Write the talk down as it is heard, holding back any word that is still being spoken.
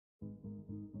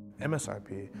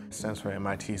MSRP stands for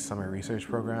MIT Summer Research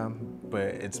Program, but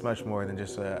it's much more than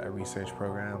just a research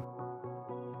program.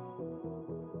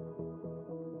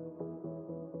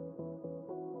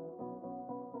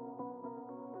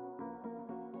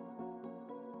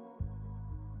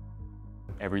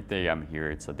 Every day I'm here,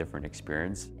 it's a different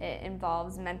experience. It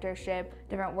involves mentorship,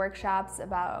 different workshops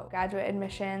about graduate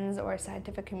admissions or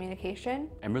scientific communication.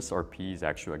 MSRP is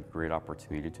actually a great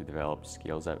opportunity to develop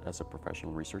skills as a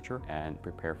professional researcher and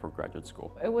prepare for graduate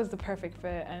school. It was the perfect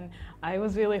fit, and I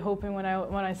was really hoping when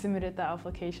I submitted the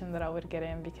application that I would get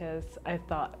in, because I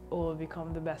thought it will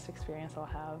become the best experience I'll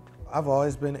have. I've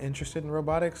always been interested in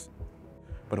robotics.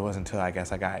 But it wasn't until I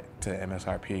got to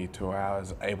MSRP to where I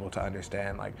was able to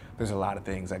understand, like, there's a lot of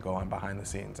things that go on behind the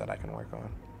scenes that I can work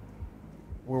on.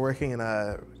 We're working in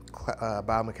a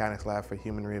biomechanics lab for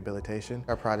human rehabilitation.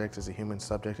 Our project is a human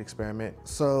subject experiment.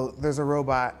 So there's a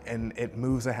robot and it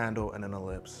moves a handle in an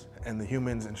ellipse, and the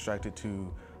human's instructed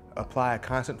to apply a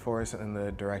constant force in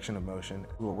the direction of motion.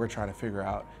 What we're trying to figure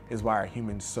out is why are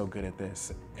humans so good at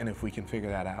this? And if we can figure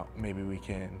that out, maybe we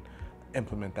can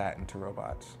implement that into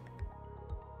robots.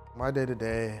 My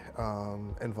day-to-day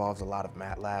involves a lot of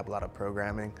MATLAB, a lot of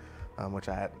programming, which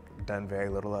I had done very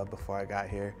little of before I got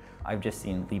here. I've just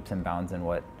seen leaps and bounds in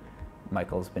what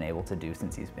Michael's been able to do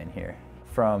since he's been here.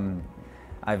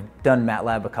 I've done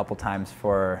MATLAB a couple times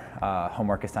for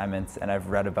homework assignments, and I've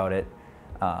read about it,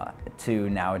 to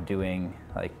now doing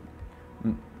like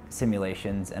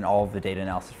simulations and all of the data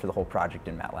analysis for the whole project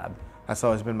in MATLAB. That's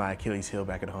always been my Achilles heel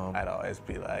back at home. I'd always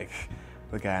be like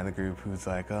the guy in the group who's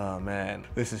like, oh man,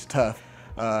 this is tough.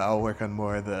 I'll work on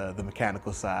more of the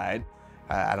mechanical side.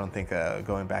 I don't think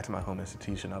going back to my home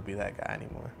institution, I'll be that guy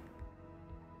anymore.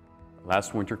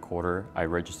 Last winter quarter, I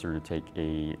registered to take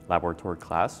a laboratory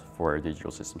class for a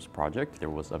digital systems project. There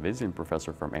was a visiting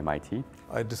professor from MIT.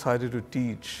 I decided to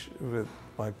teach with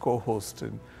my co-host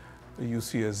in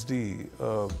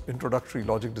UCSD, introductory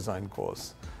logic design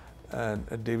course. And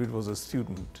David was a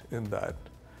student in that.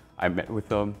 I met with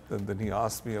him. And then he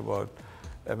asked me about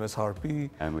MSRP.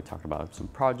 And we talked about some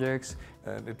projects.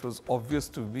 And it was obvious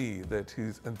to me that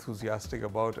he's enthusiastic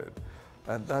about it.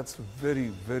 And that's very,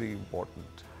 very important.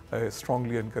 I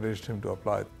strongly encouraged him to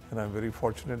apply. And I'm very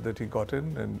fortunate that he got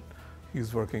in and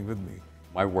he's working with me.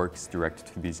 My work is directed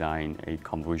to design a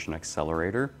convolution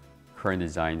accelerator. Current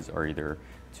designs are either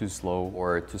too slow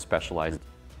or too specialized.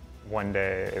 One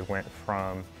day it went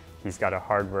from he's got a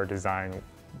hardware design,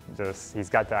 he's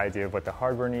got the idea of what the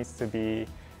hardware needs to be,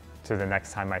 to the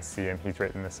next time I see him, he's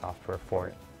written the software for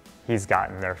it. He's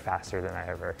gotten there faster than I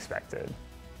ever expected.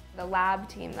 The lab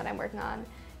team that I'm working on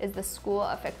is the School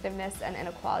Effectiveness and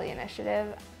Inequality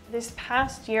Initiative. This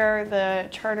past year, the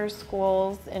charter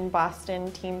schools in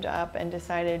Boston teamed up and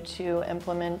decided to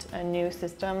implement a new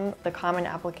system, the Common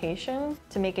Application,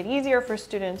 to make it easier for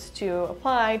students to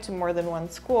apply to more than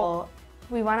one school.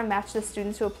 We want to match the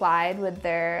students who applied with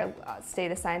their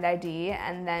state-assigned ID,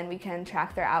 and then we can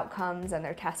track their outcomes and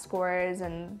their test scores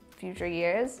in future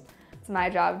years. It's my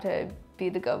job to be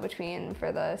the go-between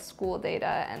for the school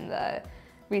data and the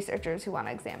researchers who want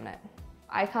to examine it.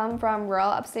 I come from rural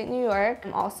upstate New York.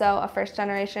 I'm also a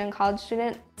first-generation college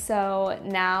student. So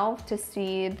now to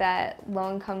see that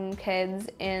low-income kids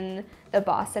in the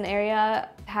Boston area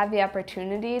have the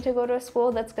opportunity to go to a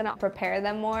school that's going to prepare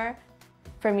them more,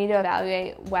 for me to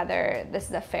evaluate whether this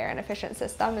is a fair and efficient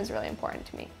system is really important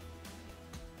to me.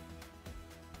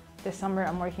 This summer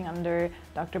I'm working under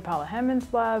Dr. Paula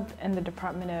Hammond's lab in the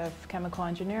Department of Chemical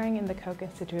Engineering in the Koch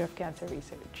Institute of Cancer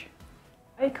Research.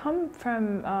 I come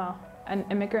from an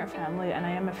immigrant family, and I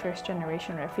am a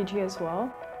first-generation refugee as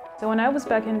well. So when I was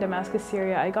back in Damascus,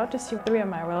 Syria, I got to see 3 of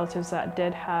my relatives that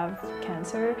did have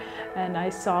cancer, and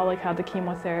I saw like how the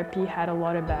chemotherapy had a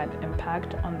lot of bad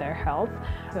impact on their health.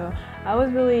 So I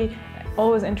was really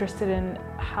always interested in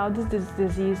how does this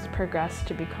disease progress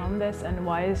to become this, and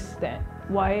why is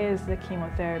the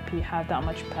chemotherapy have that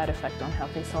much bad effect on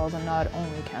healthy cells and not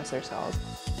only cancer cells?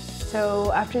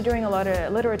 So after doing a lot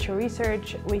of literature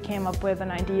research, we came up with an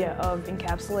idea of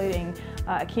encapsulating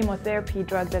a chemotherapy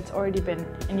drug that's already been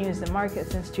in use in the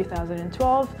market since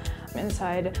 2012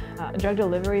 inside a drug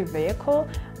delivery vehicle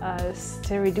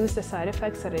to reduce the side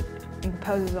effects that it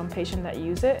imposes on patients that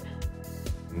use it.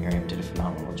 Miriam did a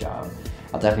phenomenal job.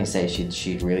 I'll definitely say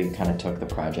she really kind of took the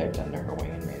project under her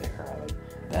wing and made it her own.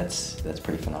 That's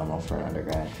pretty phenomenal for an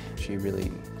undergrad. She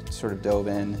really sort of dove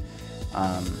in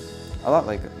a lot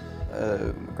like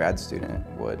a grad student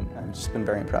would. I've just been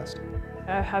very impressed.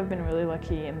 I have been really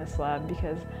lucky in this lab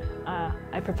because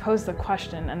I proposed the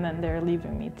question and then they're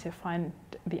leaving me to find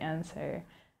the answer.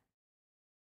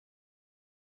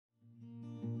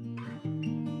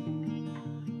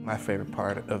 My favorite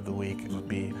part of the week would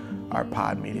be our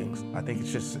pod meetings. I think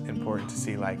it's just important to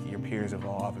see like your peers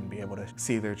evolve and be able to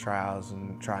see their trials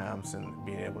and triumphs and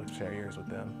being able to share yours with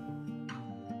them.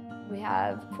 We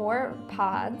have 4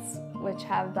 pods, which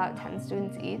have about 10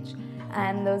 students each,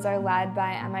 and those are led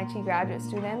by MIT graduate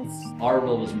students. Our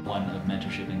role is one of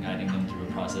mentorship and guiding them through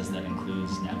a process that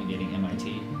includes navigating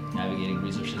MIT, navigating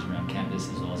resources around campus,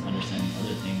 as well as understanding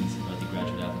other things about the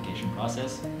graduate application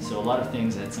process. So a lot of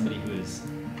things that somebody who is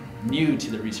new to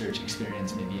the research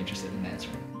experience may be interested in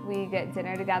answering. We get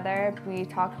dinner together, we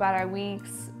talk about our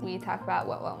weeks, we talk about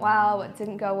what went well, what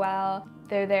didn't go well.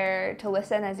 They're there to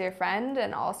listen as your friend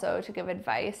and also to give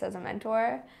advice as a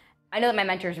mentor. I know that my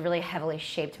mentors really heavily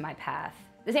shaped my path.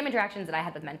 The same interactions that I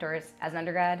had with mentors as an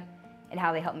undergrad and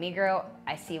how they helped me grow,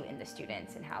 I see in the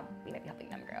students and how we might be helping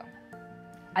them grow.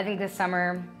 I think this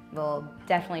summer will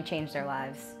definitely change their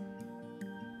lives.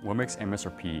 What makes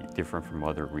MSRP different from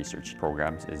other research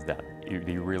programs is that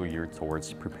they really gear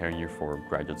towards preparing you for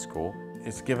graduate school.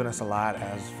 It's given us a lot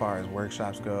as far as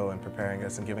workshops go and preparing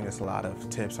us and giving us a lot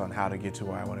of tips on how to get to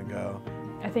where I want to go.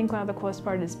 I think one of the coolest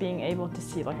part is being able to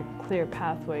see like a clear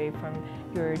pathway from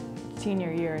your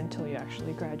senior year until you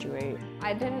actually graduate.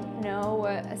 I didn't know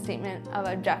what a statement of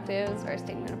objectives or a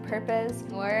statement of purpose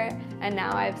were, and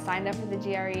now I've signed up for the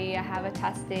GRE, I have a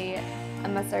test date.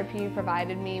 MSRP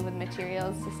provided me with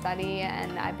materials to study,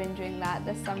 and I've been doing that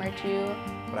this summer too.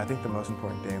 But I think the most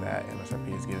important thing that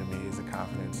MSRP has given me is the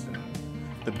confidence and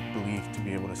the belief to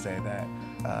be able to say that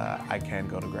I can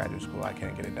go to graduate school, I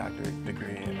can get a doctorate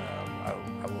degree, and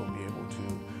I will be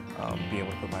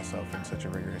able to put myself in such a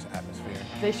rigorous atmosphere.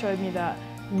 They showed me that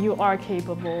you are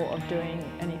capable of doing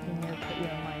anything you put your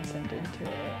mindset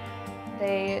into it.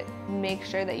 They make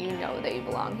sure that you know that you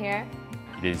belong here.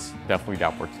 It is definitely the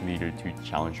opportunity to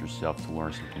challenge yourself to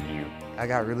learn something new. I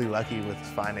got really lucky with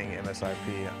finding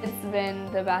MSRP. It's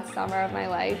been the best summer of my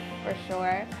life, for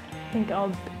sure. I think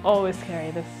I'll always carry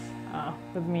this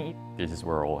with me. This is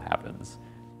where it all happens.